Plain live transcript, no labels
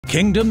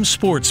Kingdom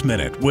Sports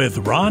Minute with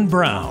Ron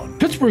Brown.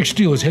 Pittsburgh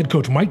Steelers head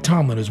coach Mike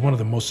Tomlin is one of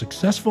the most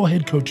successful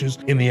head coaches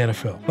in the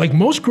NFL. Like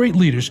most great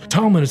leaders,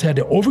 Tomlin has had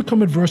to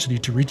overcome adversity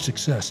to reach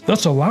success,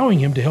 thus allowing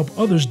him to help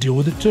others deal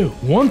with it too.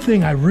 One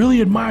thing I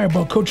really admire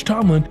about Coach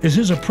Tomlin is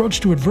his approach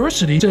to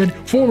adversity, said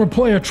former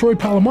player Troy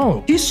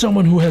Polamalu. He's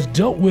someone who has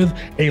dealt with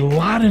a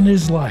lot in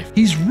his life.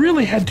 He's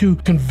really had to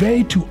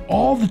convey to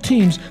all the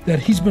teams that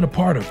he's been a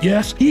part of.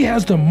 Yes, he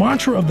has the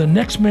mantra of the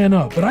next man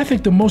up, but I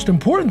think the most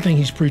important thing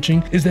he's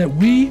preaching is that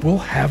we will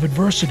have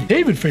adversity.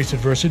 David faced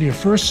adversity in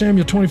 1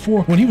 Samuel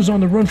 24 when he was on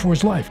the run for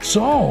his life.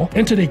 Saul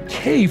entered a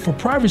cave for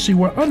privacy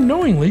where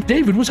unknowingly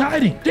David was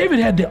hiding. David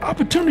had the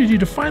opportunity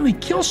to finally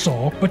kill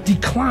Saul, but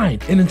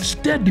declined and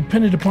instead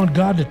depended upon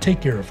God to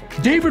take care of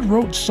him. David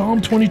wrote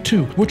Psalm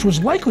 22, which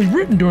was likely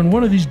written during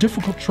one of these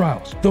difficult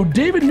trials. Though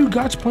David knew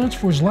God's plans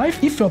for his life,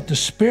 he felt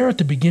despair at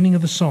the beginning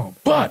of the psalm.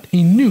 But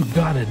he knew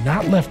God had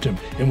not left him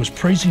and was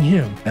praising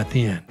him at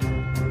the end.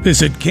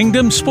 Visit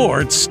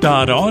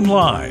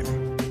kingdomsports.online.